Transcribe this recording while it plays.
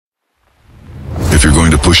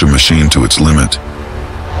push a machine to its limit,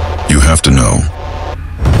 you have to know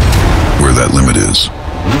where that limit is.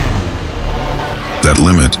 That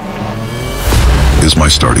limit is my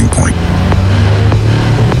starting point.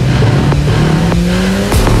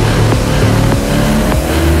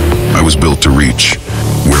 I was built to reach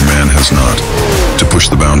where man has not, to push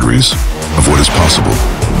the boundaries of what is possible,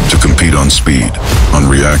 to compete on speed, on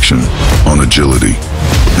reaction, on agility,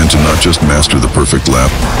 and to not just master the perfect lap,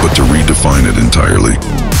 but to redefine it entirely.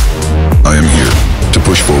 I am here to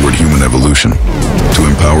push forward human evolution, to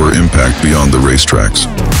empower impact beyond the racetracks.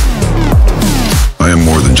 I am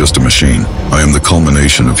more than just a machine. I am the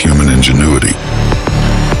culmination of human ingenuity,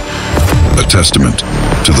 a testament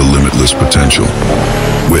to the limitless potential.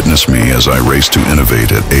 Witness me as I race to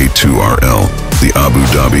innovate at A2RL, the Abu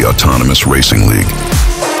Dhabi Autonomous Racing League.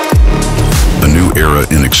 A new era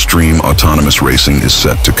in extreme autonomous racing is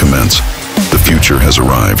set to commence. The future has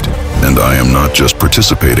arrived, and I am not just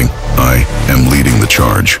participating, I am leading the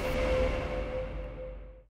charge.